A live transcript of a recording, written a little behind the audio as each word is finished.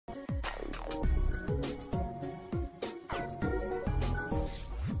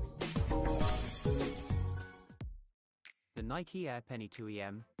Nike Air Penny 2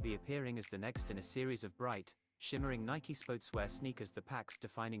 EM, be appearing as the next in a series of bright, shimmering Nike sportswear sneakers. The pack's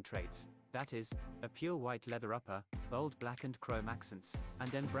defining traits, that is, a pure white leather upper, bold black and chrome accents,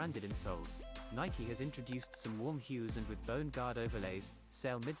 and M-branded insoles. Nike has introduced some warm hues and with bone guard overlays,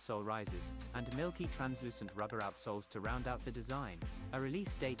 sail midsole rises, and milky translucent rubber outsoles to round out the design. A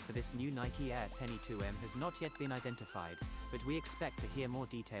release date for this new Nike Air Penny 2M has not yet been identified, but we expect to hear more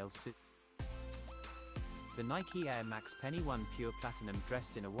details soon. The Nike Air Max Penny 1 Pure Platinum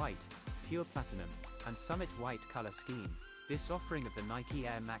dressed in a white, pure platinum, and summit white color scheme. This offering of the Nike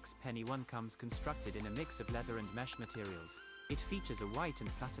Air Max Penny 1 comes constructed in a mix of leather and mesh materials. It features a white and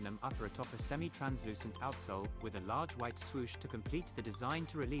platinum upper atop a semi-translucent outsole, with a large white swoosh to complete the design,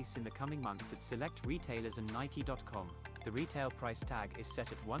 to release in the coming months at select retailers and Nike.com. The retail price tag is set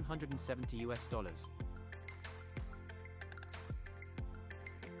at $170 US.